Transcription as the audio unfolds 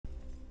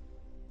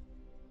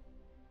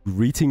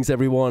Greetings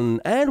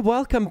everyone and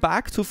welcome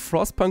back to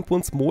Frostpunk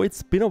once more.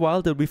 It's been a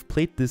while that we've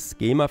played this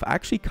game. I've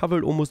actually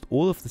covered almost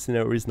all of the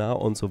scenarios now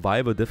on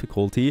survivor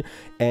difficulty,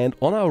 and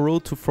on our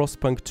road to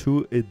Frostpunk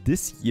 2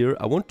 this year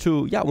I want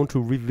to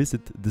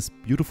revisit this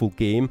beautiful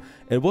game.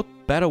 And what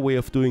better way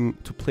of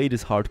to play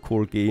this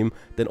hardcore game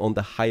than on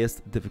the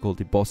highest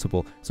difficulty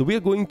possible. So we're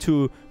going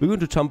to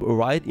jump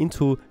right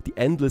into the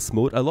endless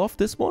mode. I love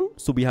this one.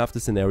 So we have the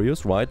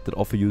scenarios, right, that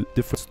offer you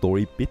different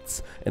story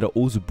bits and are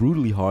also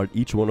brutally hard,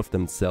 each one of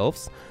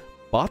themselves.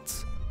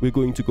 But we're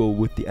going to go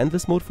with the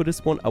endless mode for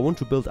this one. I want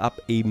to build up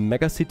a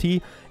mega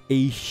city,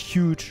 a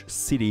huge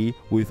city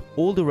with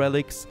all the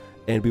relics,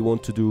 and we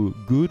want to do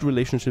good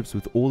relationships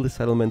with all the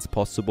settlements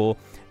possible,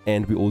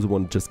 and we also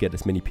want to just get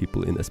as many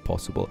people in as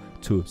possible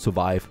to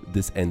survive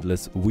this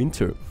endless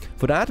winter.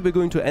 For that we're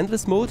going to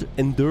endless mode.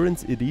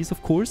 Endurance it is,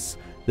 of course.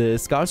 The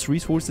scarce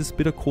resources,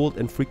 bitter cold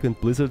and frequent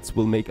blizzards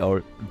will make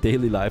our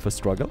daily life a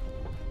struggle.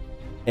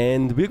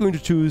 And we're going to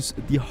choose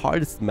the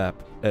hardest map,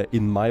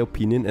 in my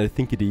opinion, and I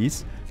think it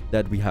is,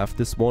 that we have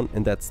this one,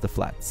 and that's the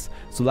flats.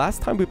 So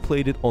last time we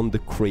played it on the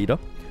crater,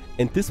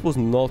 and this was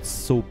not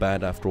so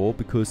bad after all,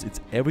 because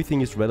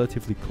everything is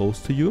relatively close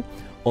to you.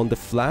 On the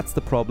flats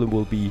the problem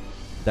will be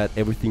that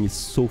everything is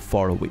so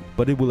far away,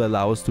 but it will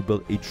allow us to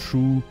build a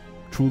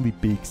truly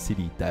big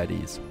city, that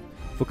is.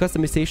 For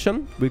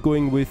customization, we're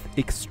going with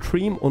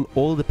extreme on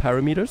all the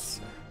parameters.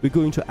 We're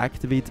going to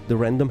activate the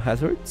random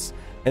hazards,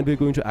 and we're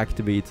going to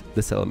activate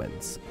the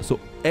settlements. So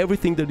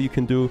everything that you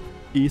can do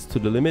is to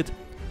the limit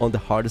on the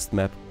hardest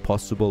map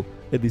possible,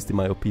 at least in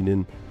my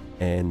opinion.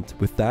 And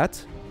with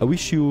that, I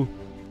wish you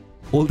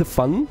all the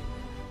fun,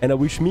 and I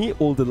wish me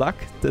all the luck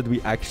that we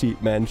actually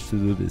managed to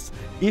do this.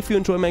 If you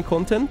enjoy my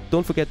content,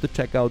 don't forget to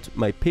check out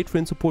my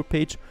Patreon support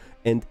page,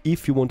 and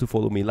if you want to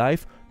follow me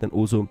live, then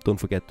also don't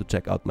forget to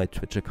check out my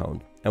Twitch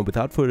account. And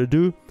without further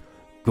ado,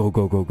 go,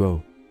 go, go,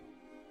 go.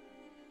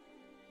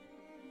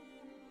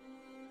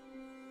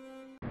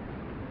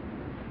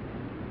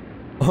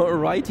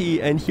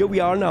 Alrighty, and here we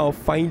are now,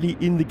 finally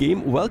in the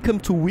game. Welcome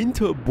to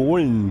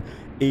Winterborn,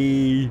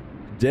 a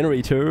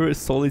generator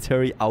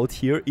solitary out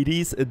here. It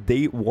is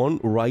day 1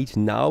 right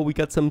now. We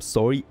got some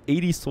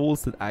 80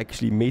 souls that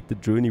actually made the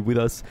journey with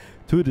us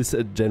to this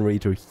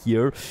generator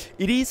here.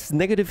 It is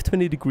negative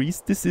 20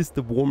 degrees. This is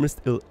the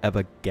warmest it'll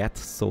ever get,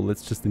 so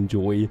let's just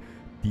enjoy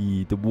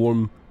the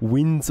warm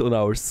winds on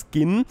our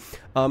skin.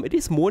 It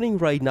is morning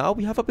right now.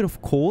 We have a bit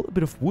of coal, a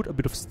bit of wood, a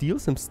bit of steel,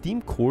 some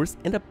steam cores,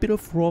 and a bit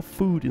of raw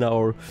food in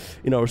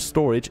our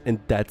storage,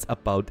 and that's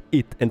about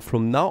it. And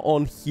from now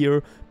on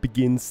here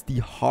begins the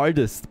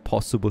hardest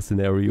possible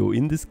scenario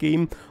in this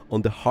game,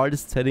 on the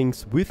hardest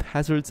settings with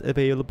hazards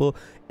available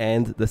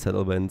and the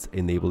settlements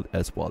enabled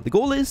as well. The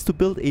goal is to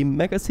build a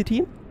mega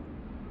city,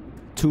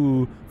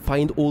 to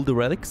find all the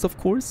relics, of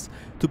course,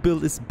 to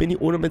build as many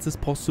ornaments as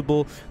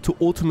possible, to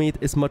automate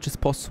as much as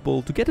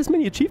possible, to get as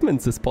many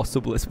achievements as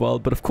possible as well,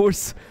 but of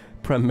course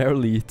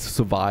primarily to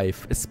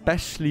survive.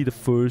 Especially the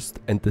first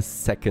and the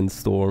second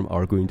storm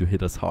are going to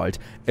hit us hard,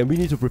 and we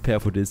need to prepare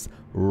for this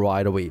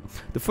right away.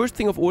 The first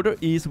thing of order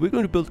is we're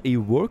going to build a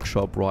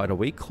workshop right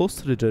away close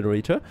to the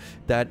generator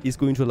that is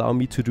going to allow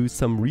me to do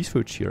some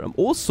research here. I'm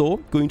also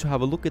going to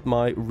have a look at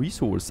my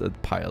resource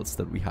piles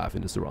that we have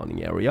in the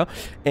surrounding area,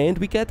 and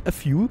we get a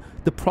few.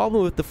 The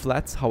problem with the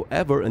flats,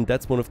 however, and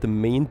that's one of the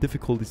main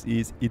difficulties,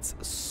 is it's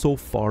so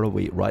far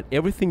away, right?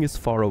 Everything is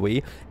far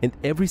away, and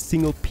every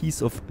single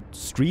piece of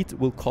street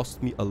will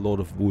cost me a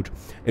lot of wood,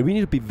 and we need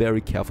to be very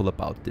careful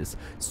about this.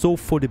 So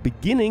for the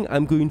beginning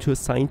I'm going to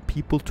assign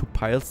people to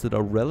piles that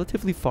are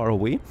relatively far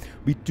away.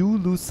 We do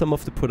lose some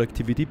of the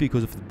productivity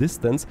because of the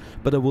distance,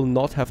 but I will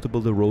not have to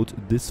build a road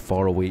this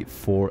far away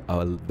for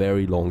a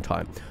very long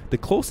time. The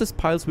closest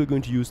piles we're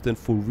going to use then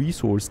for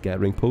resource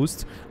gathering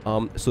posts,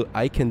 so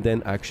I can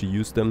then actually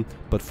use them.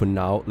 But for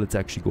now, let's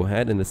actually go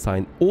ahead and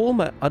assign all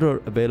my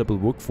other available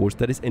workforce,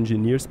 that is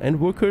engineers and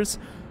workers.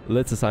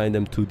 Let's assign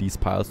them to these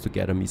piles to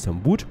gather me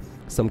some wood,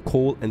 some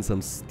coal and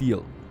some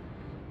steel.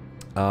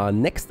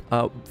 Next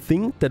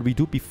thing that we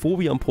do before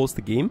we unpause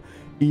the game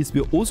is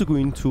we're also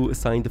going to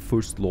assign the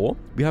first law.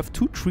 We have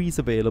 2 trees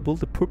available,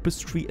 the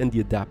purpose tree and the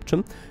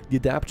adaptation. The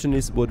adaptation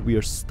is what we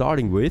are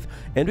starting with,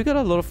 and we got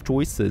a lot of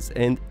choices,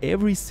 and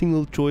every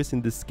single choice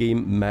in this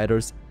game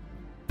matters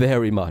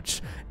very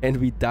much, and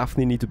we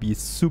definitely need to be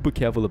super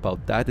careful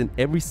about that, and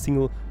every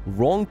single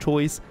wrong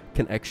choice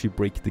can actually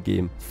break the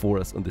game for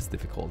us on this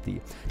difficulty.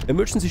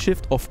 Emergency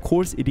shift, of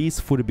course it is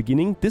for the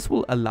beginning. This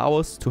will allow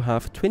us to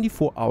have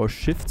 24-hour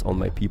shifts on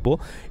my people.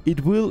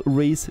 It will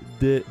raise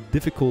the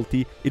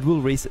difficulty, it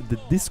will raise the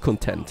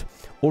discontent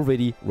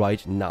already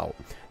right now.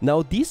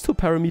 Now these 2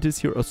 parameters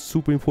here are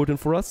super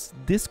important for us.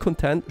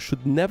 Discontent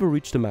should never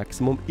reach the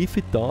maximum. If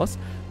it does,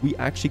 we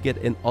actually get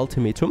an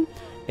ultimatum,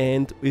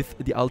 and if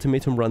the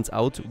ultimatum runs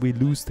out, we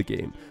lose the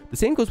game. The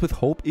same goes with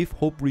hope. If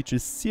hope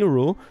reaches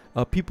 0,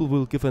 people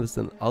will give us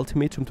an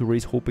ultimatum to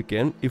raise hope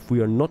again. If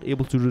we are not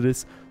able to do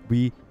this,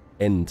 we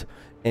end.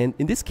 And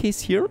in this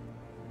case here,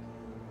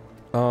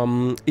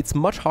 it's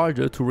much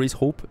harder to raise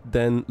hope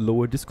than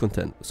lower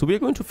discontent. So we are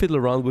going to fiddle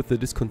around with the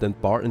discontent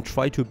bar and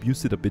try to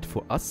abuse it a bit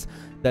for us.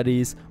 That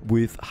is,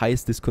 with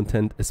highest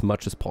discontent as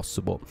much as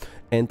possible.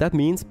 And that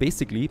means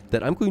basically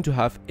that I'm going to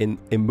have an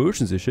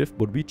emergency shift,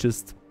 what we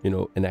just, you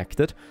know,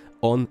 enacted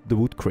on the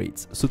wood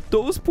crates. So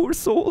those poor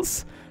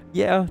souls,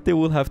 yeah, they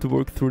will have to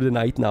work through the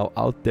night now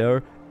out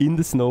there in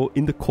the snow,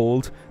 in the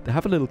cold. They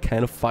have a little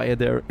can of fire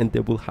there and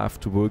they will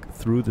have to work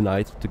through the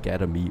night to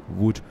gather me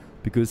wood,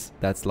 because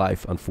that's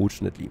life,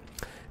 unfortunately.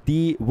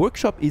 The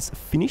workshop is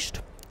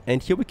finished,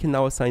 and here we can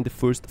now assign the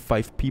first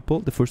 5 people,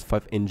 the first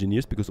 5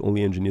 engineers, because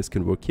only engineers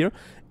can work here.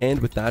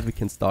 And with that, we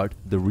can start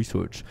the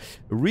research.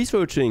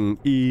 Researching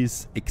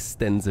is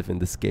extensive in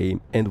this game,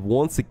 and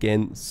once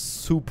again,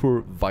 super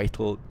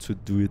vital to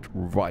do it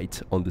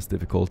right on this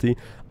difficulty.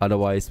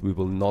 Otherwise, we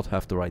will not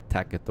have the right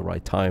tech at the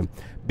right time.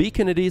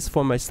 Beacon it is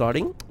for my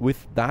starting.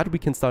 With that, we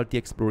can start the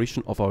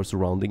exploration of our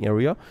surrounding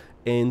area.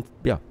 And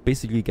yeah,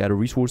 basically gather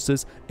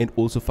resources and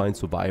also find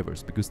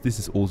survivors, because this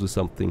is also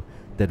something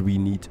that we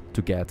need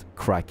to get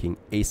cracking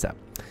ASAP.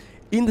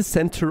 In the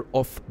center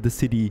of the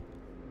city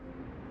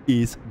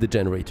is the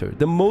generator,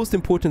 the most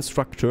important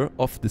structure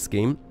of this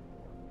game,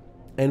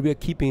 and we are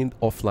keeping it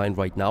offline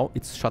right now.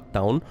 It's shut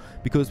down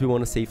because we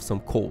want to save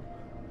some coal.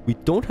 We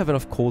don't have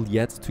enough coal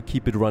yet to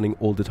keep it running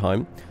all the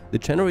time. The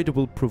generator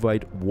will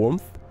provide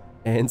warmth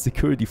and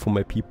security for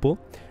my people.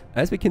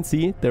 As we can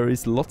see, there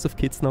is lots of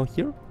kids now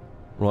here.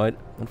 Right,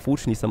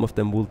 unfortunately some of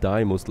them will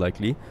die most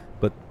likely,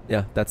 but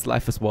yeah, that's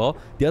life as well.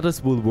 The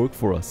others will work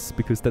for us,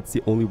 because that's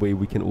the only way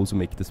we can also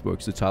make this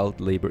work. So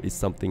child labor is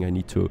something I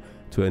need to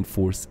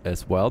enforce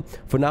as well.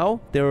 For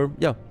now, they're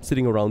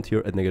sitting around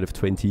here at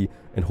 -20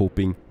 and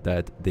hoping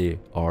that they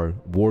are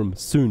warm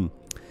soon.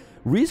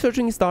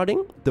 Researching is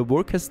starting, the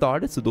work has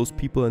started, so those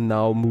people are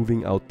now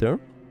moving out there.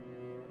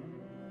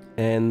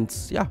 And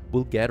yeah,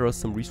 we'll gather us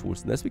some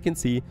resources. And as we can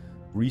see,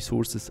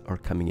 resources are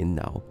coming in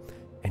now,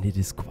 and it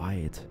is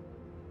quiet.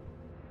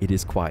 It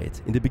is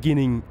quiet. In the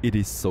beginning, it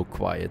is so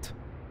quiet.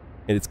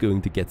 And it's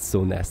going to get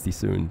so nasty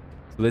soon.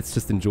 So let's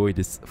just enjoy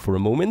this for a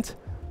moment.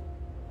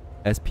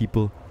 As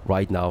people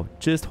right now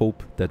just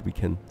hope that we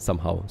can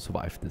somehow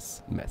survive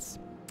this mess.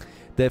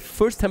 The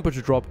first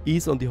temperature drop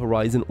is on the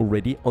horizon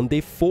already. On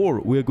day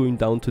 4, we are going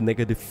down to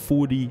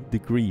 -40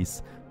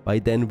 degrees. By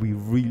then, we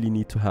really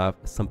need to have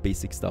some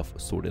basic stuff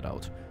sorted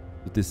out.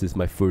 So this is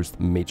my first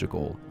major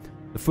goal.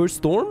 The first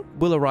storm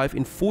will arrive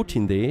in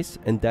 14 days,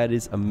 and that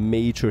is a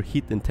major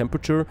hit in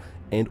temperature,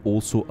 and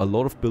also a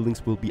lot of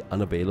buildings will be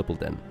unavailable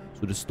then.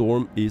 So the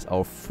storm is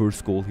our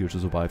first goal here to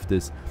survive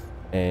this,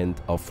 and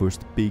our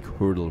first big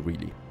hurdle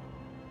really.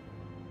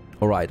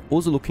 Alright,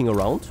 also looking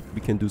around,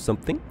 we can do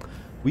something.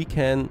 We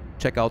can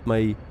check out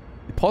my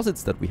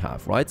deposits that we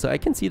have, right? So I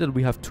can see that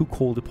we have 2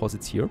 coal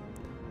deposits here.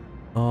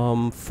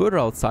 Further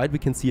outside, we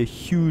can see a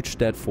huge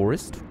dead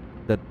forest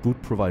that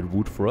would provide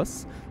wood for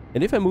us.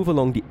 And if I move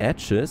along the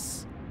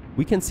edges,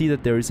 we can see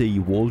that there is a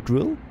wall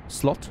drill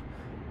slot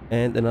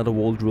and another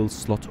wall drill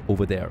slot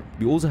over there.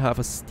 We also have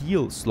a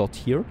steel slot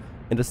here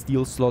and a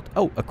steel slot,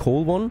 a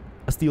coal one,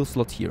 a steel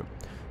slot here.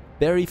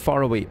 Very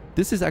far away.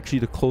 This is actually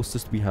the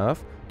closest we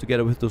have,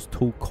 together with those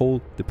 2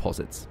 coal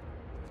deposits.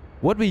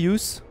 What we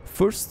use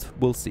first,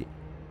 we'll see.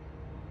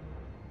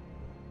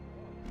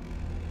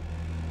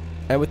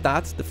 And with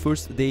that, the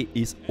first day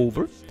is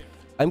over.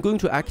 I'm going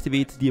to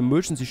activate the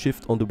emergency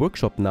shift on the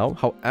workshop now.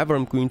 However,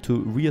 I'm going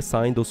to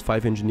reassign those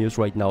 5 engineers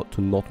right now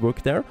to not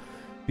work there,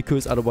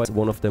 because otherwise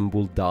one of them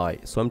will die.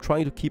 So I'm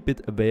trying to keep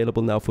it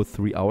available now for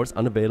 3 hours,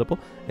 unavailable,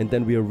 and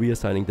then we are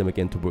reassigning them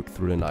again to work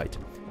through the night.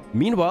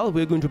 Meanwhile,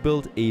 we're going to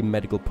build a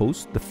medical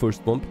post, the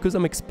first one, because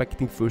I'm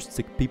expecting first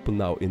sick people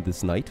now in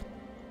this night.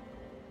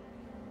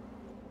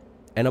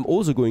 And I'm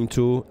also going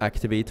to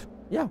activate,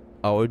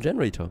 our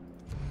generator.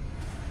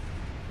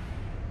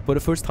 For the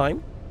first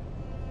time,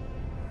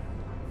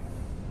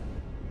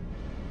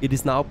 it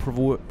is now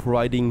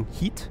providing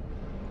heat.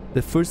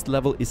 The first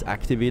level is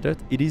activated.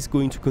 It is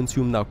going to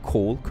consume now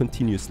coal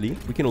continuously.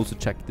 We can also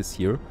check this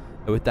here.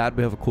 And with that,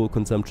 we have a coal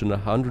consumption of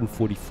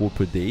 144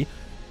 per day.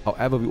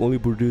 However, we only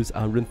produce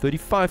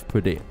 135 per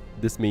day.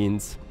 This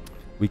means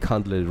we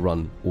can't let it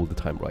run all the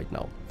time right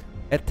now.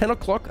 At 10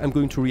 o'clock, I'm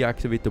going to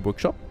reactivate the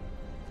workshop.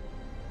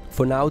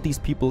 For now, these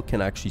people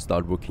can actually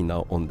start working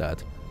now on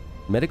that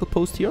medical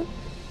post here.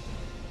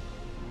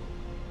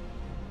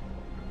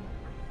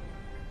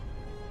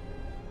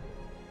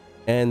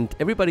 And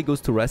everybody goes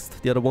to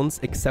rest, the other ones,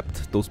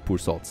 except those poor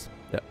souls.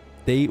 Yeah,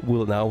 they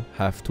will now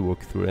have to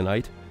work through the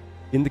night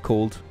in the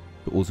cold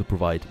to also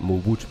provide more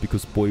wood,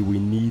 because boy, we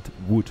need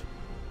wood.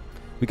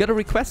 We got a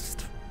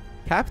request.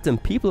 Captain,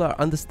 people are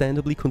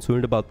understandably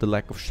concerned about the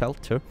lack of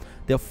shelter.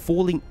 They are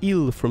falling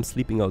ill from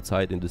sleeping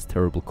outside in this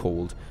terrible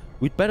cold.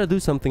 We'd better do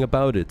something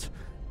about it.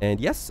 And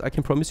yes, I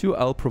can promise you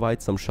I'll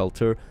provide some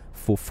shelter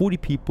for 40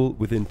 people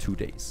within 2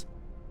 days.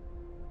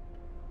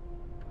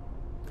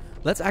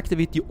 Let's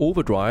activate the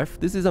overdrive.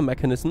 This is a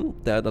mechanism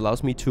that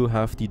allows me to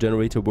have the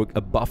generator work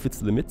above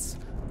its limits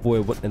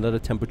for another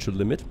temperature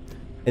limit.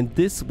 And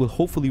this will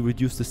hopefully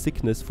reduce the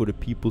sickness for the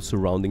people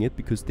surrounding it,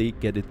 because they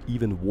get it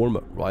even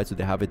warmer, right? So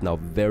they have it now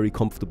very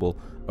comfortable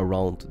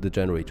around the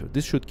generator.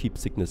 This should keep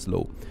sickness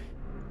low.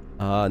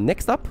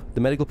 Next up, the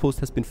medical post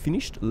has been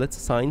finished. Let's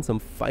assign some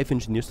 5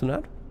 engineers to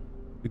that,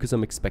 because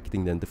I'm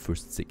expecting then the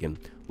first sick in.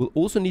 We'll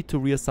also need to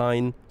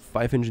reassign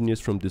 5 engineers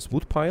from this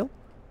wood pile,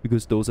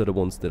 because those are the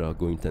ones that are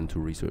going then to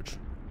research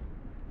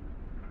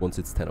once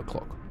it's 10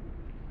 o'clock.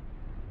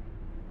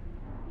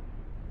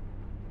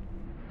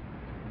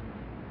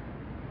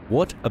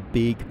 What a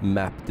big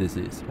map this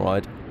is,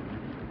 right?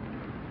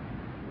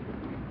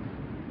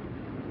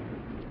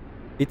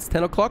 It's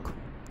 10 o'clock.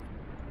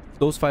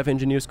 Those 5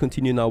 engineers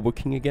continue now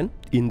working again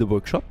in the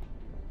workshop.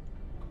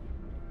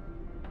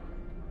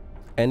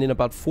 And in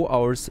about 4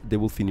 hours, they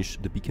will finish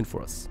the beacon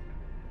for us.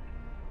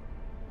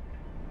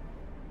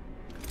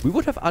 We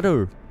would have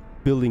other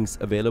buildings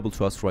available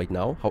to us right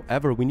now.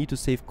 However, we need to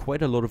save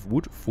quite a lot of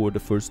wood for the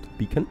first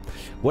beacon.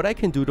 What I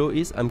can do though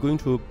is I'm going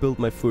to build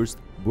my first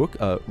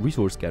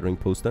resource gathering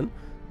post then.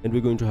 And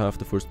we're going to have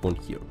the first one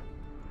here.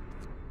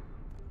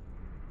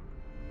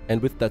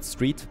 And with that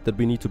street that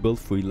we need to build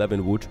for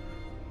 11 wood,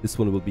 this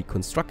one will be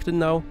constructed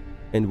now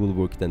and will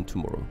work then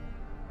tomorrow.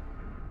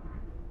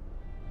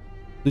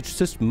 It's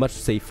just much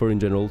safer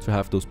in general to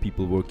have those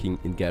people working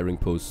in gathering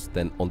posts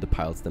than on the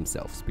piles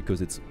themselves,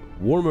 because it's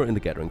warmer in the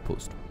gathering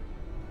post.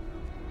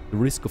 The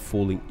risk of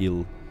falling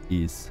ill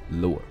is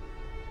lower.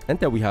 And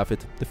there we have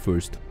it, the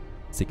first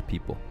sick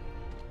people.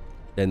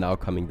 They're now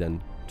coming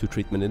then to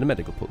treatment in the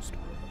medical post.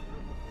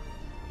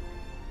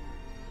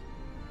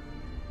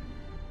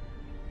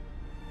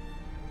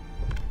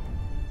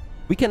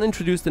 We can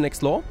introduce the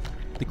next law.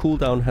 The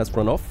cooldown has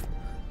run off.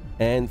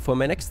 And for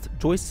my next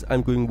choice,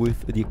 I'm going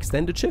with the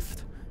extended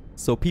shift.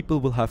 So people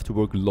will have to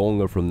work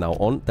longer from now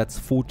on. That's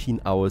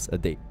 14 hours a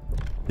day.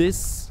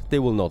 This they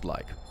will not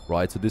like,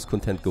 right? So this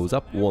content goes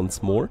up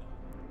once more.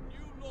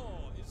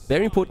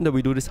 Very important that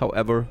we do this,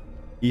 however,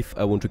 if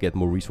I want to get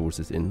more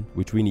resources in,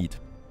 which we need.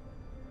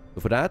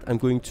 So for that, I'm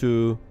going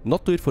to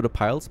not do it for the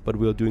piles, but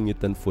we are doing it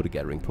then for the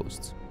gathering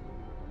posts.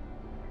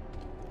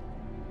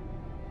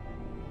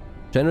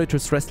 Generator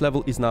stress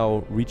level is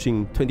now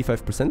reaching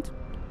 25%.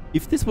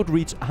 If this would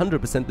reach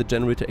 100%, the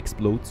generator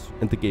explodes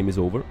and the game is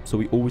over. So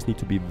we always need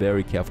to be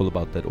very careful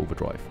about that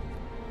overdrive.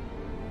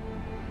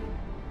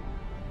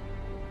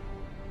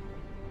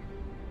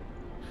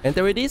 And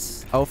there it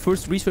is. Our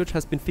first research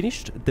has been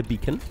finished, the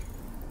beacon.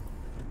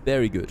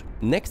 Very good.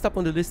 Next up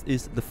on the list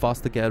is the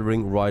faster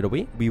gathering right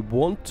away. We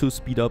want to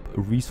speed up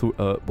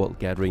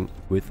gathering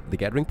with the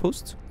gathering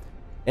posts.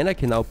 And I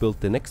can now build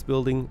the next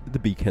building, the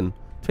beacon.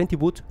 20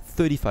 wood,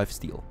 35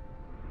 steel.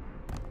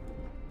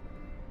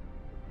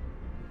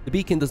 The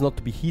beacon does not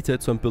to be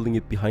heated, so I'm building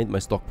it behind my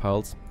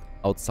stockpiles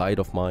outside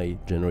of my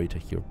generator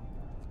here.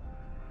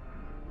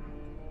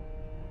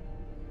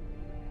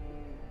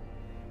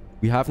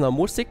 We have now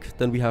more sick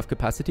than we have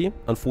capacity.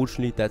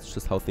 Unfortunately, that's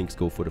just how things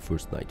go for the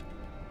first night.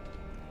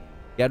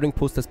 Gathering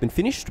post has been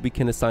finished. We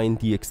can assign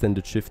the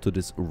extended shift to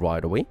this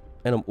right away.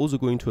 And I'm also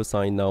going to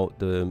assign now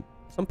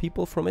some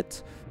people from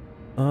it.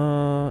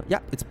 Yeah,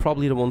 it's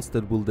probably the ones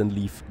that will then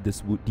leave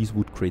these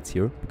wood crates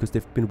here, because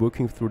they've been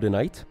working through the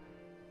night.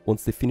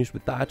 Once they finish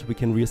with that, we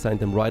can reassign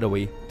them right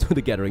away to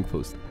the gathering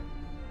post.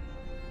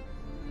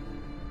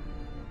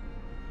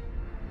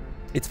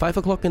 It's 5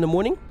 o'clock in the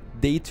morning.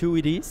 Day 2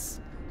 it is.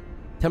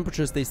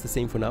 Temperature stays the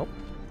same for now.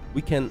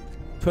 We can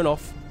turn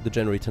off the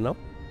generator now.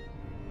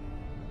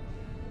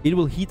 It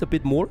will heat a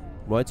bit more,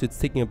 right? So it's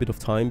taking a bit of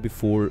time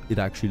before it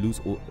actually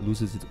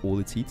loses all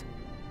its heat.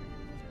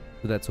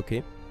 So that's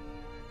okay.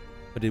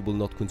 But it will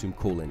not consume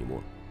coal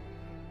anymore.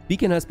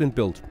 Beacon has been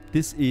built.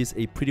 This is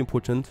a pretty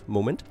important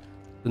moment.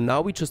 So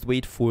now we just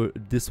wait for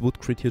this wood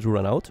crate here to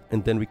run out,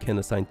 and then we can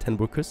assign 10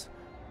 workers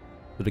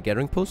to the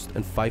gathering post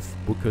and 5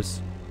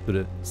 workers to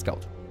the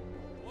scout.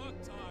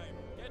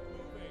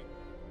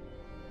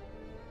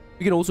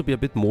 We can also be a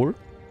bit more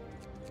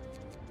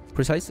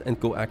precise and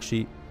go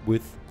actually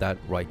with that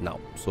right now.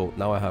 So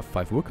now I have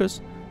 5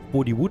 workers,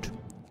 40 wood,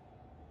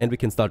 and we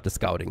can start the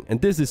scouting. And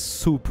this is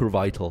super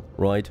vital,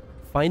 right?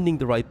 Finding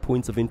the right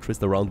points of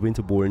interest around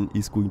Winterborn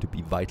is going to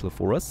be vital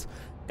for us.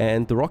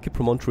 And the Rocky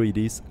Promontory it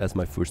is as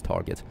my first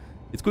target.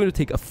 It's going to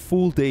take a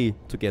full day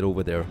to get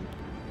over there,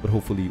 but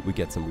hopefully we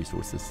get some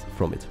resources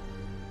from it.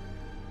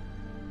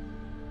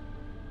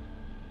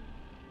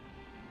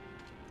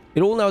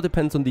 It all now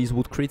depends on these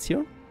wood crates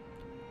here.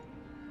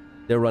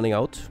 They're running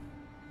out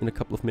in a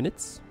couple of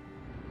minutes.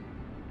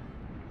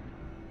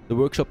 The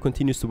workshop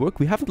continues to work.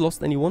 We haven't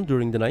lost anyone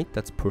during the night.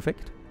 That's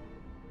perfect.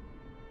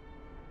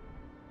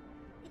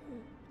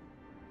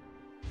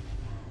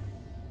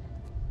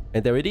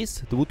 And there it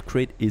is. The wood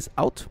crate is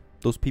out.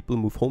 Those people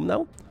move home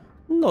now.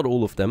 Not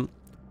all of them.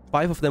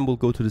 5 of them will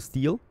go to the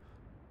steel.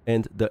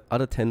 And the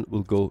other 10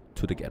 will go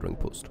to the gathering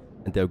post.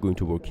 And they're going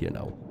to work here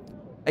now.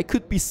 I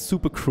could be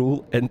super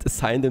cruel and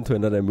assign them to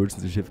another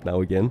emergency shift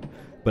now again.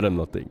 But I'm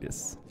not doing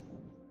this.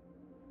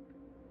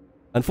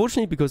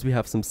 Unfortunately, because we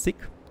have some sick,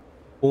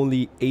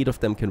 only 8 of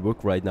them can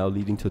work right now,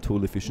 leading to a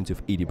total efficiency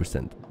of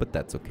 80%. But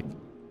that's okay.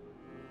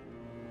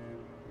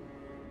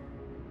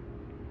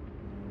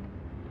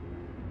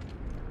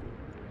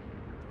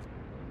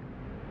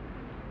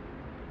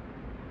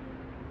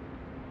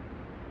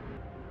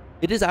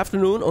 It is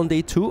afternoon on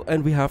day 2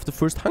 and we have the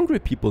first hungry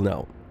people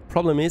now.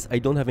 Problem is, I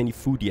don't have any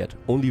food yet,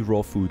 only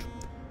raw food.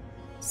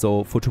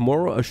 So for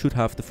tomorrow I should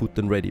have the food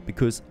then ready,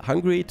 because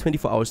hungry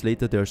 24 hours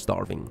later they're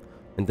starving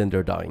and then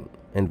they're dying.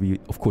 And we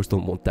of course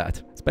don't want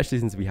that, especially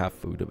since we have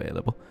food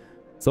available.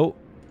 So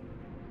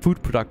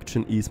food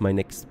production is my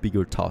next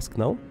bigger task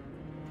now.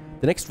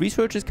 The next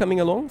research is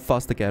coming along,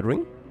 faster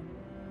gathering.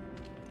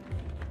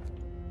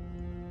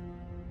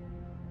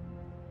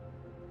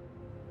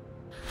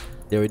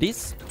 There it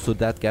is. So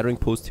that gathering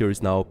post here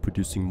is now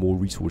producing more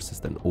resources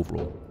than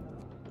overall.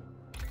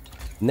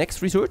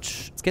 Next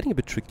research, it's getting a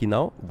bit tricky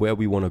now where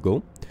we want to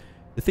go.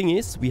 The thing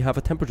is, we have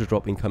a temperature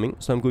drop incoming,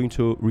 so I'm going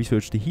to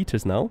research the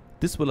heaters now.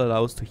 This will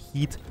allow us to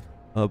heat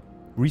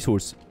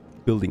resource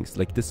buildings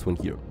like this one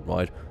here,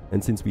 right?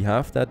 And since we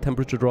have that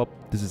temperature drop,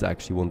 this is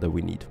actually one that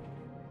we need.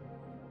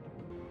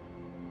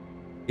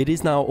 It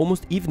is now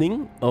almost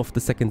evening of the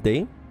second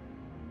day.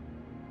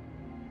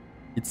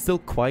 It's still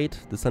quiet,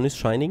 the sun is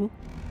shining.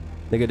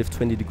 Negative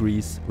 20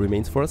 degrees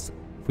remains for us,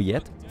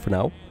 for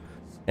now.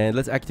 And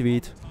let's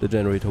activate the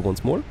generator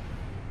once more.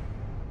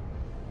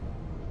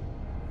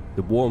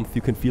 The warmth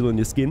you can feel on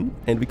your skin.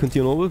 And we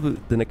continue over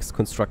with the next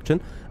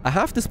construction. I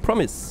have this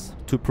promise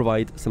to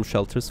provide some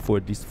shelters for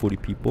at least 40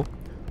 people.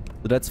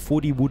 So that's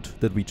 40 wood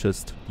that we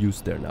just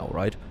used there now,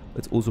 right?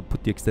 Let's also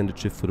put the extended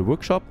shift for the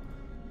workshop,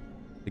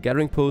 the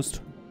gathering post,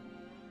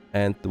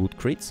 and the wood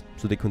crates,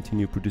 so they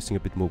continue producing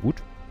a bit more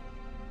wood.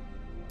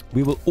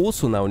 We will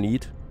also now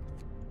need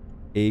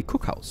a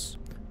cookhouse.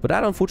 For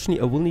that,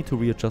 unfortunately, I will need to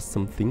readjust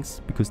some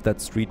things, because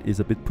that street is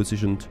a bit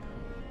positioned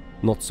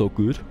not so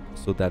good.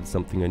 So that is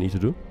something I need to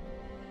do.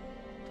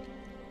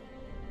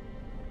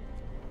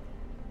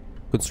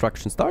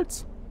 Construction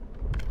starts.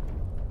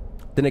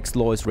 The next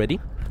law is ready.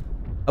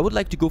 I would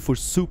like to go for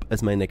soup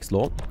as my next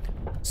law.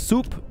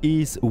 Soup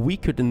is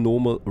weaker than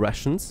normal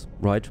rations,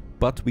 right?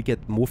 But we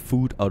get more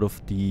food out of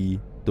the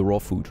raw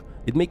food.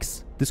 It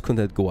makes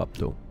discontent go up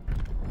though.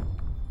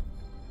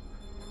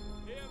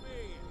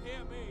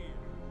 Hear me.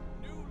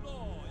 New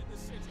law in the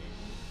city.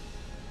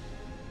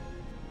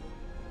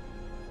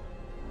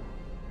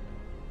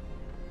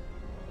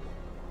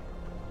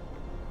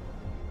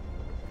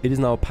 It is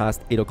now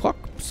past 8 o'clock.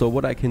 So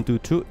what I can do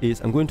too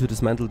is I'm going to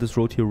dismantle this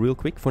road here real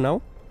quick for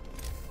now.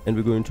 And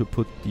we're going to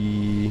put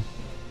the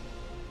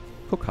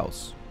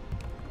cookhouse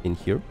in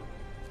here.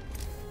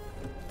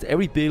 So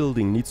every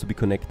building needs to be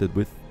connected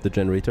with the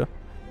generator.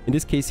 In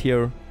this case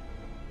here,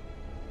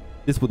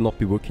 this would not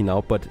be working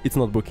now, but it's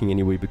not working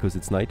anyway because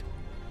it's night.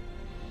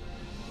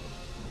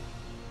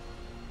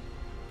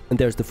 And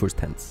there's the first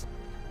tents.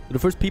 So the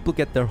first people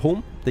get their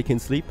home, they can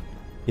sleep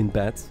in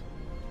beds.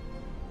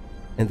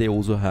 And they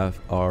also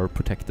are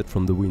protected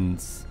from the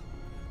winds.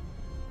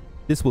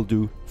 This will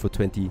do for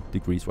 20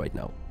 degrees right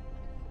now.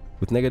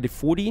 With negative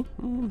 40,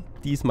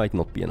 these might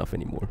not be enough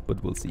anymore,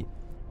 but we'll see.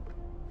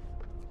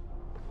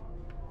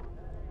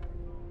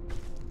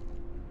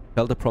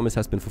 Well, the promise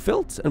has been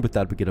fulfilled, and with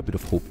that we get a bit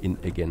of hope in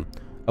again.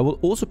 I will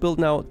also build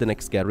now the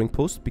next gathering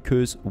post,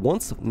 because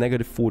once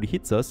negative 40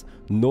 hits us,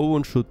 no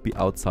one should be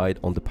outside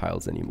on the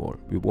piles anymore.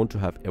 We want to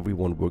have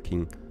everyone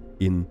working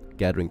in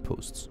gathering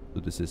posts.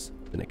 So this is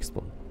the next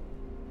one.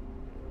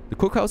 The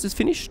cookhouse is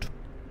finished.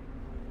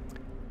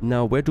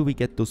 Now, where do we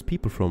get those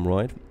people from,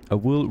 right? I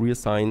will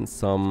reassign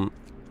some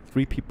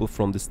 3 people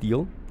from the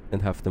steel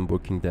and have them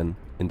working then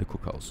in the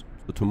cookhouse.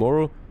 So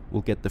tomorrow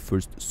we'll get the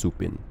first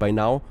soup in. By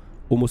now,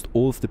 almost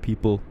all of the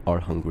people are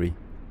hungry.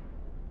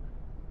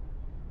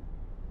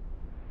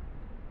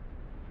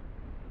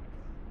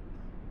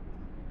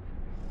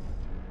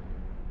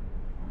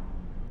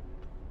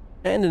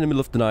 And in the middle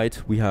of the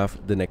night, we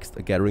have the next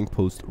gathering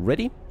post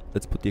ready.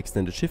 Let's put the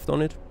extended shift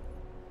on it.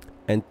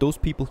 And those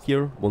people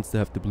here, once they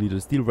have depleted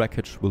the steel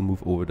wreckage, will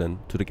move over then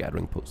to the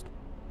gathering post.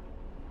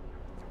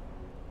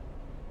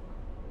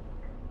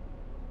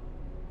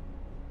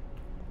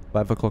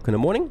 Five o'clock in the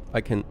morning,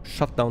 I can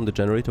shut down the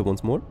generator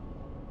once more.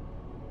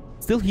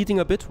 Still heating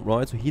a bit,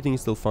 right? So heating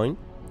is still fine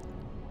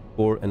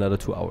for another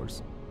 2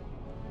 hours.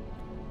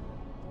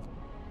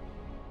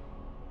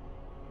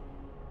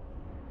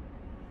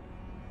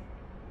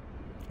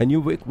 A new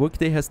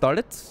workday has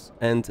started,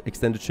 and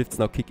extended shifts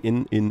now kick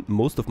in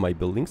most of my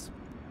buildings.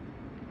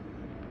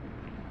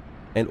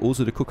 And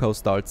also the cookhouse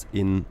starts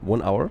in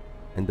 1 hour,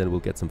 and then we'll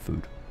get some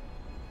food.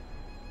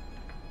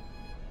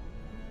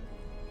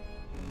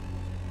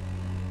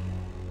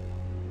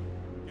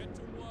 Get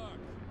to work.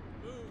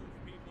 Move,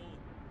 people.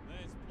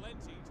 There's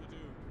plenty to do.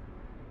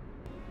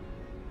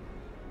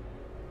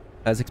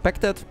 As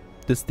expected,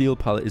 the steel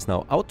pallet is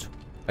now out.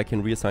 I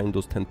can reassign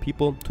those 10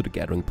 people to the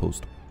gathering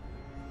post.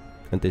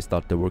 And they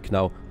start their work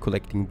now,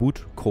 collecting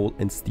wood, coal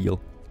and steel.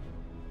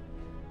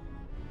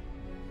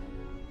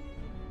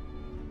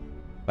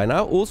 By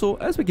now also,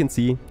 as we can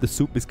see, the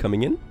soup is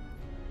coming in.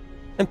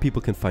 And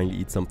people can finally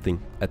eat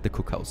something at the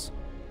cookhouse.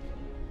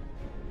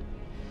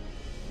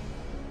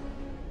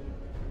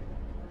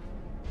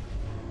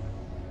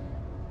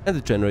 And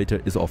the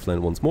generator is offline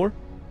once more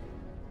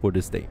for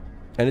this day.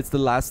 And it's the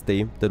last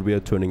day that we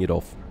are turning it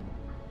off.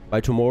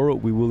 By tomorrow,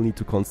 we will need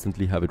to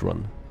constantly have it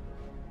run.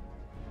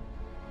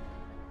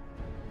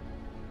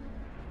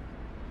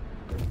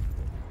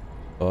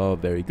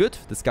 Very good.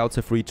 The scouts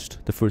have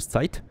reached the first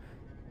site.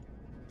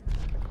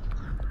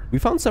 We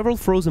found several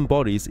frozen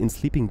bodies in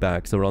sleeping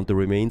bags around the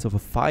remains of a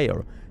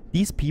fire.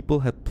 These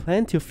people had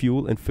plenty of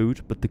fuel and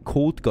food, but the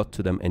cold got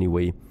to them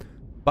anyway.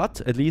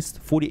 But at least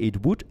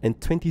 48 wood and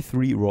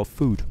 23 raw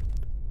food.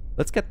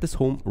 Let's get this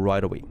home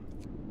right away.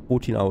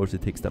 14 hours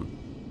it takes them.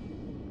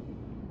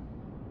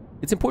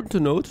 It's important to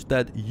note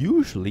that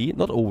usually,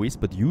 not always,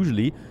 but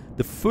usually,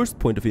 the first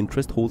point of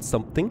interest holds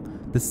something,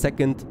 the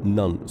second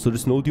none. So the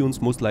snow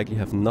dunes most likely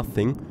have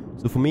nothing.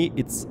 So for me,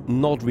 it's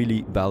not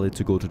really valid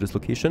to go to this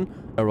location.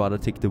 I'd rather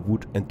take the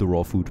wood and the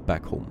raw food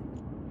back home.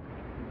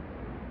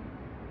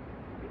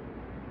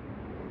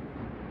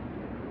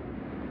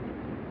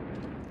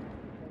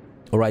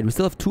 Alright, we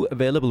still have 2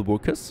 available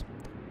workers.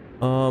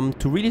 To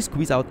really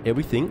squeeze out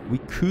everything, we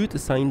could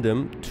assign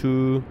them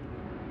to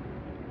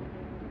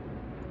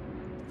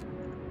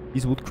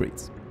these wood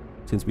crates,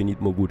 since we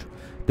need more wood.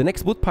 The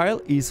next wood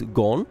pile is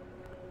gone.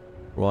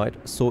 Right,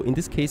 so in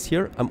this case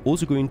here, I'm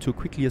also going to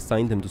quickly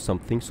assign them to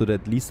something so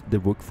that at least they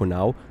work for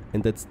now,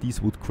 and that's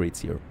these wood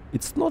crates here.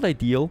 It's not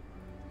ideal,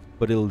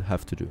 but it'll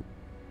have to do.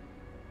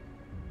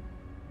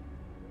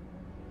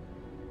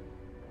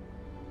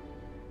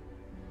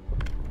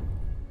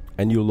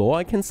 A new law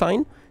I can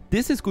sign.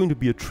 This is going to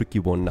be a tricky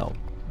one now.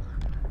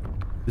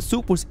 The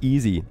soup was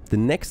easy. The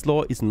next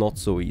law is not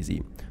so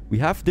easy. We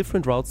have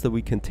different routes that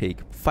we can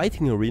take.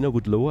 Fighting arena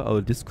would lower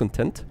our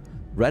discontent.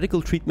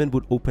 Radical treatment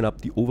would open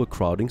up the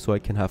overcrowding so I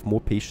can have more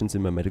patients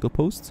in my medical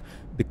posts.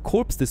 The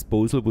corpse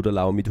disposal would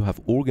allow me to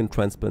have organ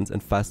transplants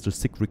and faster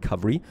sick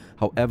recovery.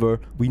 However,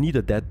 we need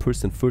a dead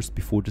person first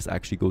before this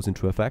actually goes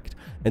into effect.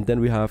 And then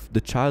we have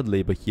the child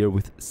labor here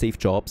with safe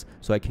jobs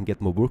so I can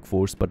get more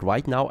workforce. But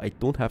right now I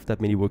don't have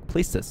that many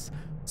workplaces.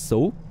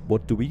 So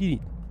what do we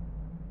need?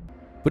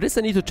 For this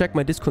I need to check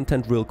my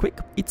discontent real quick.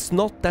 It's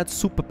not that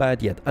super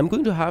bad yet. I'm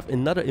going to have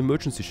another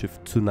emergency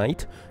shift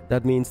tonight.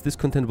 That means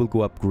discontent will go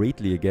up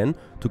greatly again.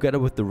 Together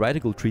with the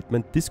radical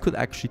treatment, this could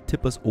actually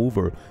tip us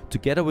over.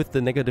 Together with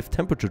the negative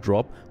temperature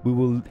drop, we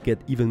will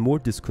get even more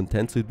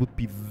discontent, so it would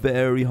be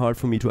very hard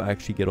for me to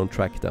actually get on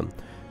track then.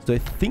 So I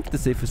think the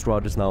safest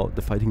route is now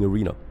the fighting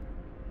arena.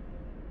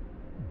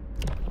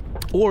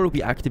 Or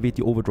we activate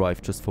the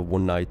overdrive just for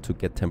one night to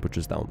get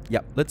temperatures down.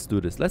 Yeah, let's do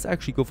this. Let's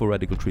actually go for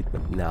radical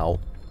treatment now.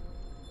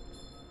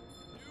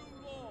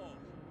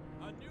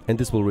 And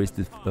this will raise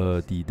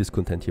the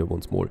discontent here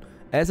once more.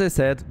 As I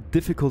said,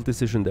 difficult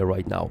decision there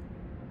right now.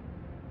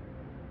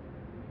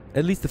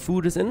 At least the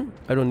food is in.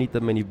 I don't need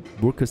that many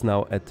workers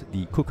now at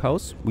the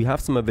cookhouse. We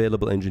have some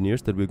available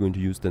engineers that we're going to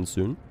use then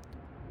soon.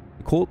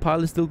 The coal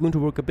pile is still going to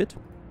work a bit.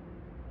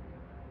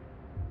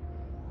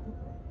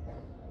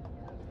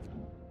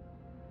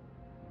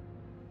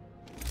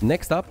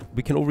 Next up,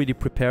 we can already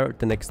prepare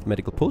the next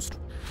medical post.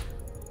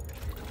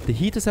 The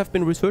heaters have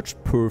been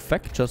researched.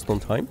 Perfect, just on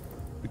time,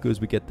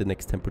 because we get the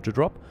next temperature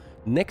drop.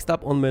 Next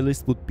up on my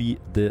list would be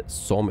the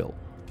sawmill.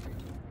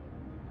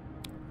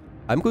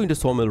 I'm going the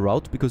sawmill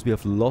route because we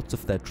have lots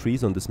of dead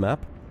trees on this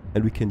map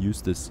and we can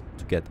use this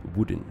to get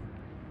wood in.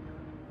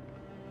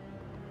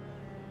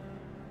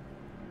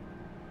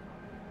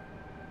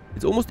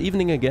 It's almost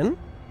evening again.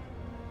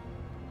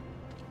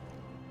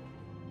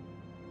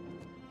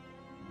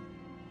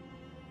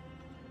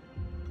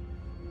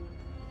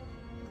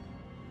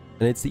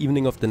 And it's the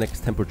evening of the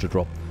next temperature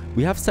drop.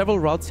 We have several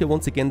routes here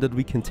once again that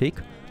we can take.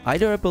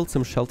 Either I build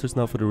some shelters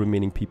now for the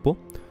remaining people,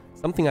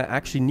 something I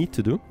actually need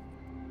to do,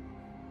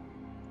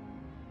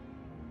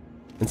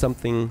 and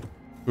something,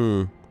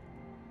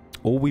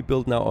 or we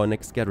build now our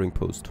next gathering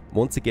post.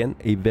 Once again,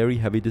 a very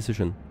heavy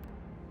decision.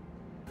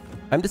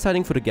 I'm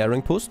deciding for the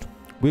gathering post.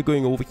 We're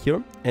going over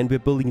here and we're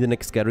building the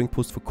next gathering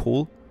post for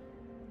coal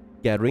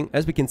gathering.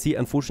 As we can see,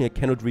 unfortunately I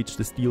cannot reach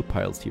the steel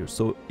piles here,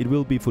 so it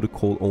will be for the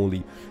coal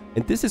only.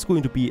 And this is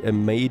going to be a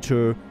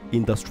major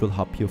industrial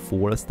hub here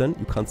for us then.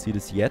 You can't see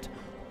this yet,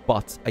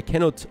 but I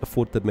cannot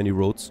afford that many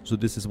roads, so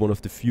this is one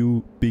of the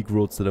few big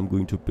roads that I'm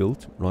going to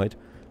build, right?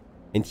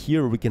 And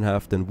here we can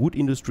have then wood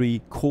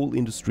industry, coal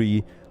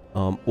industry,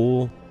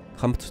 all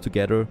come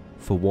together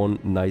for one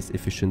nice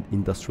efficient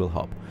industrial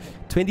hub.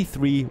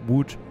 23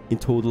 wood in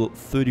total,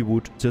 30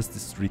 wood just the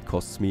street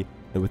costs me,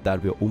 and with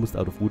that we are almost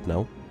out of wood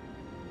now.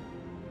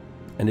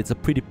 And it's a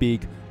pretty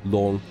big,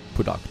 long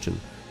production.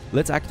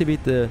 Let's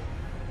activate the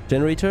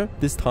generator.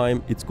 This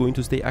time it's going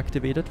to stay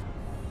activated,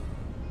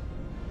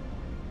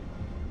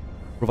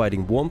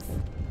 providing warmth,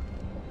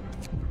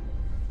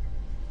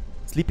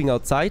 sleeping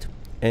outside,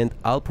 and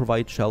I'll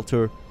provide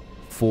shelter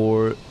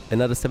for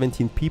another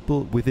 17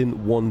 people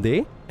within one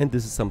day, and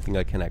this is something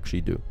I can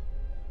actually do.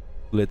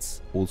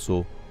 Let's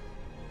also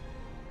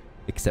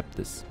accept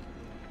this.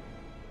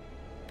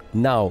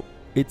 Now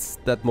it's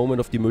that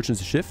moment of the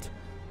emergency shift.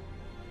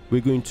 We're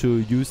going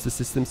to use the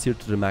systems here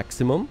to the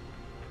maximum.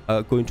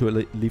 Going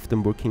to leave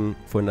them working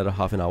for another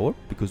half an hour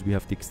because we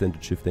have the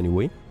extended shift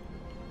anyway.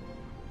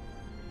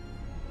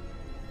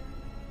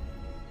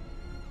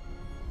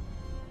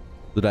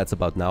 So that's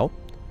about now.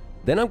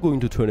 Then I'm going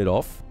to turn it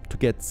off to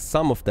get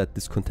some of that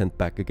discontent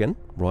back again,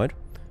 right?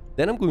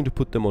 Then I'm going to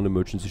put them on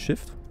emergency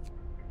shift.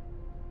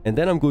 And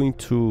then I'm going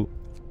to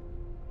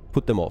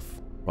put them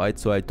off, right?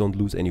 So I don't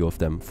lose any of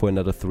them for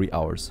another 3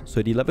 hours. So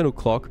at 11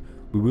 o'clock,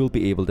 we will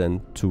be able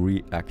then to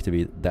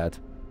reactivate that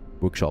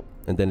workshop.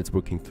 And then it's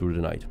working through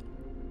the night.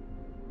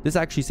 This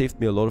actually saved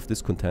me a lot of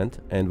discontent.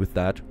 And with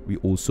that, we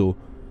also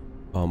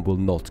will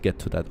not get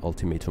to that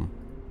ultimatum.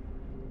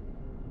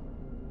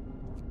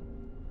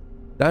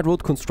 That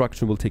road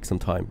construction will take some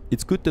time.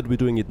 It's good that we're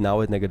doing it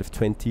now at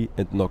 -20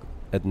 and not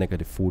at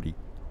 -40.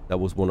 That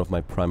was one of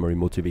my primary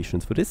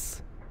motivations for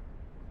this.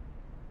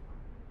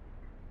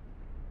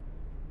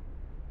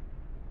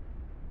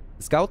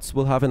 The scouts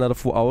will have another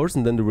 4 hours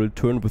and then they will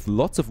return with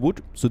lots of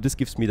wood. So this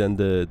gives me then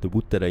the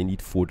wood that I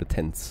need for the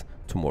tents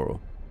tomorrow.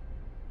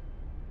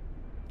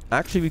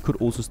 Actually, we could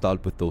also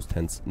start with those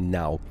tents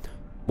now.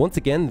 Once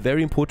again,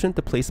 very important,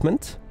 the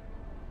placement.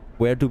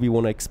 Where do we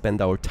want to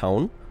expand our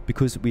town?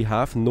 Because we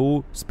have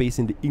no space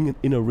in the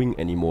inner ring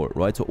anymore,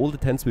 right? So all the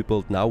tents we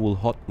build now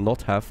will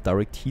not have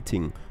direct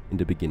heating in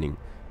the beginning.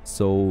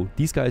 So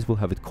these guys will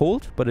have it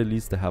cold, but at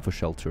least they have a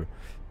shelter.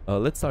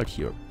 Let's start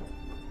here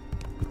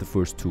with the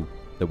first two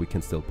that we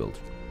can still build.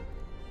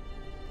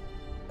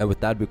 And with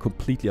that, we're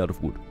completely out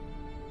of wood.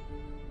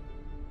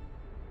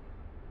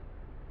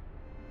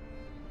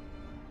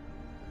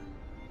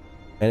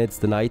 And it's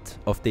the night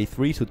of day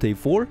 3 to day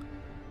 4,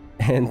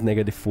 and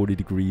 -40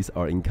 degrees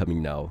are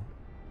incoming now.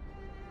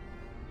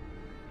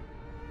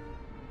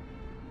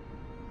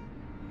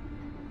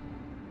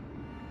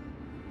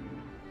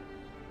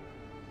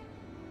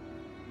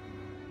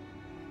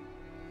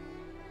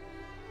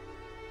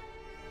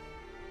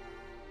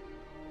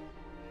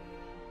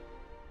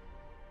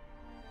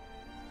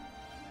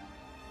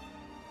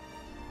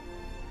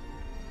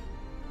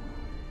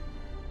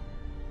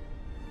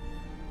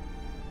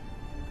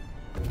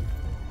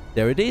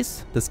 There it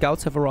is, the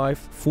scouts have arrived,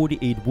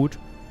 48 wood,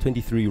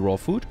 23 raw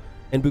food,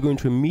 and we're going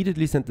to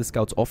immediately send the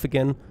scouts off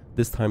again,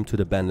 this time to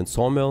the abandoned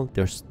sawmill.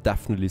 There's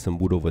definitely some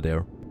wood over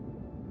there.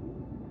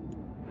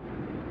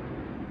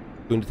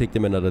 Going to take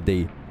them another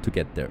day to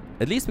get there.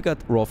 At least we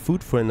got raw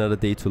food for another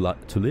day to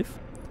live.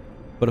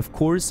 But of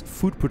course,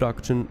 food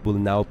production will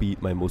now be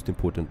my most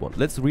important one.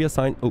 Let's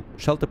reassign, oh,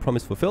 shelter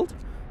promise fulfilled.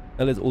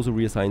 And let's also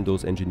reassign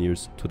those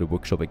engineers to the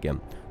workshop again.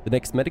 The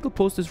next medical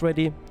post is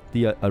ready.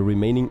 The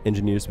remaining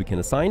engineers we can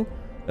assign.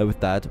 With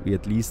that, we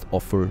at least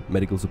offer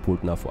medical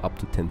support now for up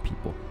to 10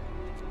 people.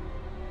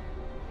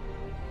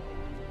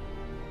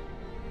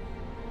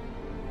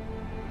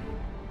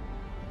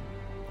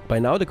 By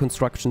now, the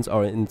constructions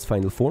are in its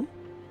final form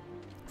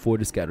for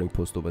the scattering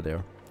post over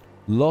there.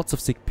 Lots of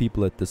sick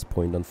people at this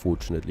point,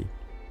 unfortunately.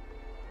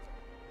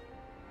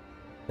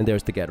 And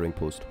there's the gathering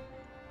post.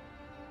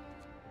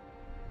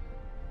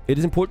 It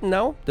is important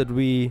now that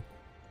we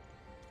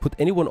put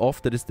anyone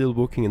off that is still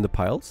working in the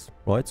piles,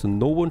 right? So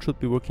no one should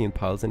be working in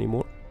piles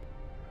anymore.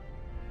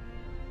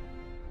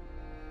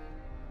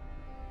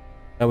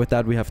 And with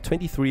that, we have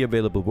 23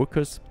 available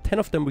workers. 10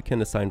 of them we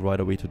can assign right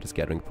away to the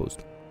scattering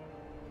post.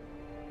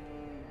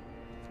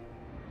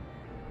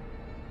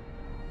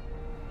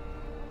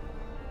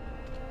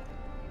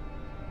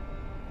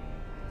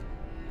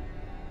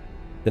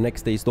 The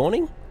next day is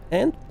dawning,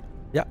 and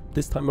yeah,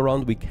 this time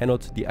around we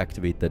cannot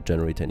deactivate that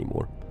generator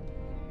anymore.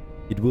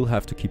 It will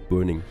have to keep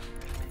burning.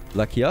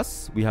 Lucky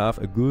us, we have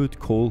a good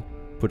coal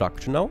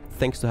production now,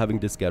 thanks to having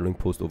this gathering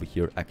post over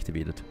here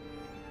activated.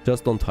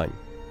 Just on time.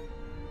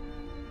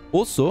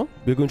 Also,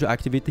 we're going to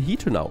activate the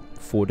heater now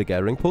for the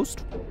gathering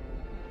post,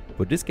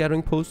 for this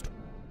gathering post,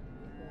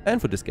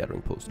 and for this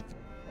gathering post.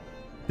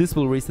 This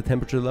will raise the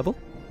temperature level,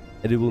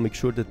 and it will make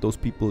sure that those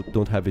people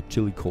don't have it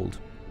chilly cold.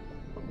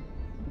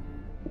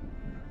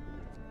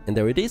 And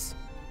there it is.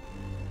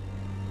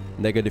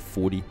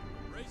 -40.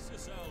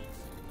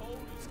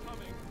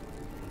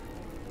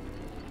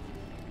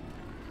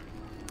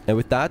 And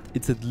with that,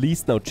 it's at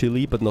least now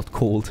chilly but not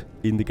cold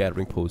in the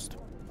gathering post.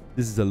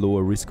 This is a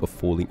lower risk of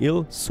falling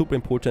ill, super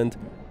important,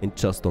 and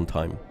just on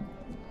time.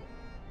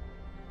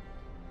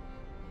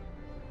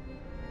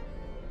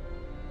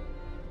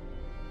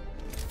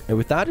 And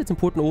with that, it's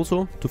important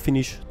also to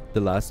finish the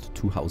last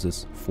 2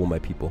 houses for my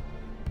people.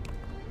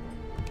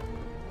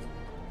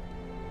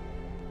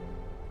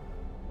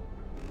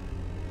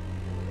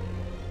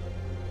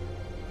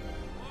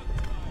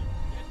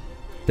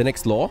 The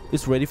next law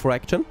is ready for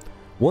action.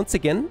 Once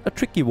again, a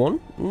tricky one.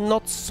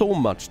 Not so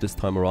much this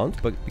time around,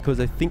 but because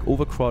I think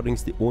overcrowding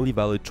is the only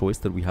valid choice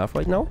that we have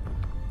right now.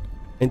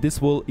 And this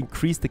will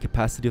increase the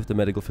capacity of the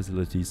medical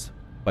facilities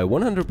by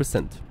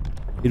 100%.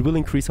 It will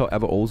increase,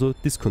 however, also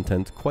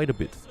discontent quite a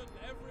bit.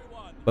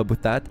 But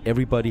with that,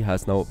 everybody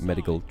has now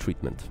medical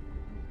treatment.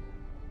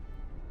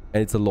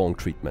 And it's a long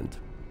treatment.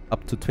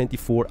 Up to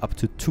 24, up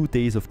to 2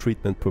 days of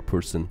treatment per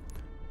person.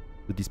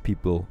 So these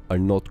people are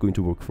not going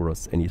to work for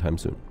us anytime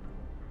soon.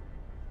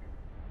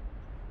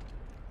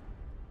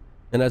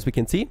 And as we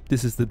can see,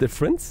 this is the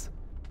difference.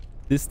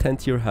 This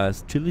tent here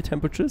has chilly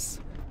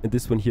temperatures, and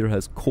this one here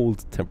has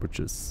cold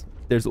temperatures.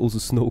 There's also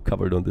snow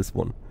covered on this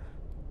one.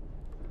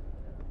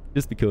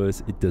 Just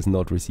because it does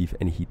not receive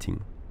any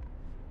heating.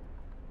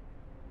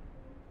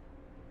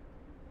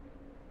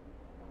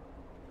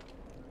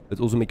 Let's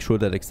also make sure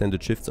that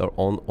extended shifts are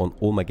on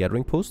all my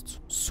gathering posts.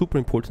 Super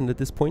important at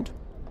this point.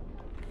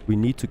 We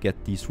need to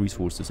get these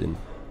resources in.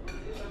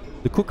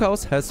 The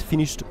cookhouse has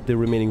finished the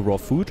remaining raw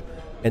food,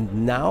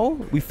 and now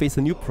we face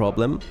a new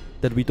problem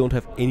that we don't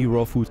have any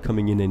raw food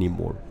coming in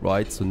anymore,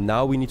 right? So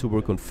now we need to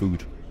work on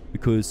food,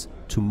 because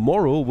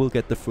tomorrow we'll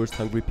get the first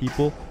hungry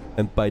people,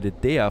 and by the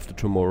day after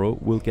tomorrow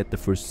we'll get the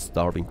first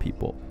starving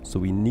people. So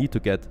we need to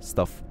get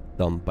stuff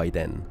done by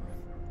then.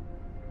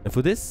 And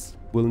for this,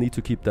 we'll need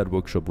to keep that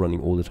workshop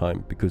running all the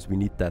time, because we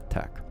need that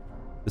tag.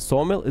 The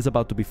sawmill is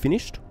about to be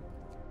finished.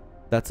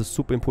 That's a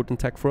super important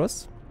tag for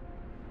us.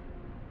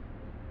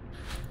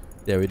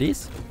 There it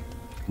is.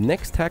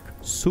 Next tag,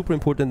 super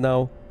important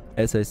now,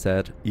 as I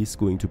said, is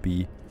going to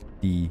be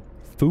the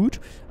food.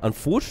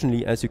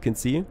 Unfortunately, as you can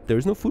see, there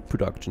is no food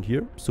production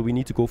here, so we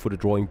need to go for the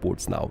drawing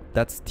boards now.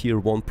 That's tier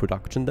 1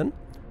 production then,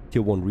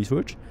 tier 1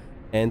 research.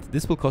 And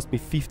this will cost me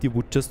 50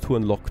 wood just to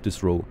unlock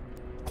this row.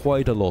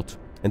 Quite a lot.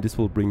 And this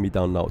will bring me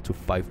down now to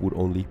 5 wood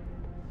only.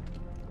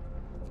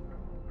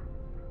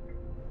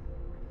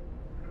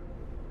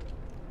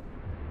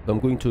 So I'm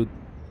going to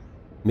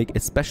make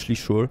especially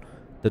sure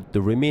that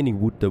the remaining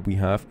wood that we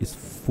have is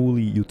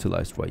fully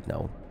utilized right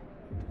now.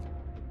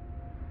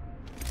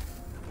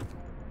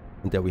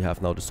 And there we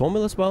have now the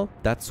sawmill as well.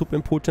 That's super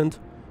important.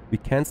 We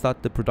can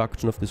start the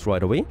production of this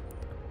right away.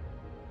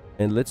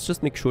 And let's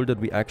just make sure that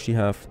we actually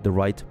have the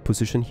right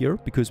position here,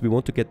 because we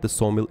want to get the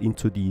sawmill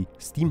into the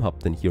steam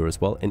hub then here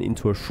as well, and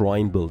into a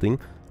shrine building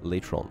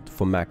later on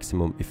for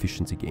maximum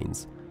efficiency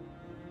gains.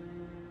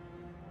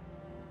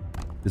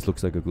 This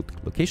looks like a good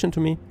location to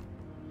me.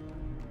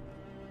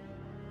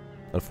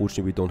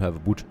 Unfortunately, we don't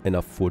have wood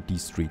enough for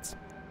these streets.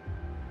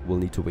 We'll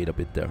need to wait a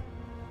bit there.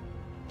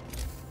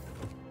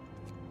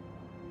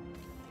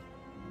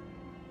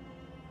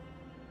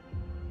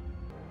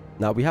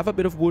 Now we have a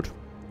bit of wood,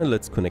 and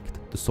let's connect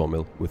the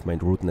sawmill with my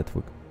road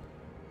network.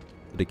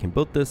 So they can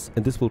build this,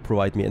 and this will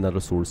provide me another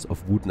source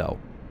of wood now.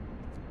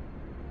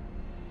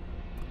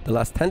 The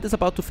last tent is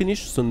about to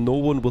finish, so no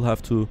one will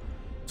have to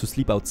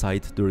sleep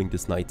outside during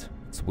this night.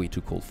 It's way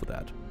too cold for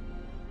that.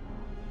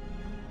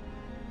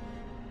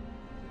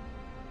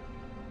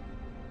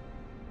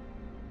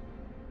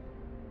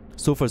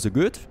 So far so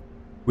good.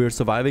 We're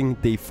surviving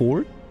day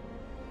 4.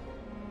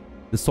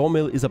 The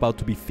sawmill is about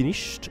to be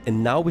finished,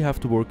 and now we have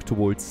to work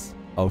towards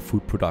our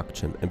food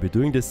production. And we're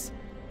doing this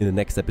in the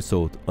next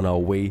episode on our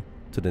way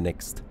to the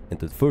next and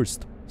the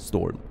first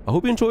storm. I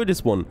hope you enjoyed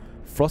this one.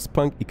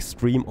 Frostpunk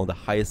Extreme on the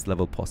highest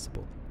level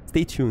possible.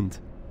 Stay tuned.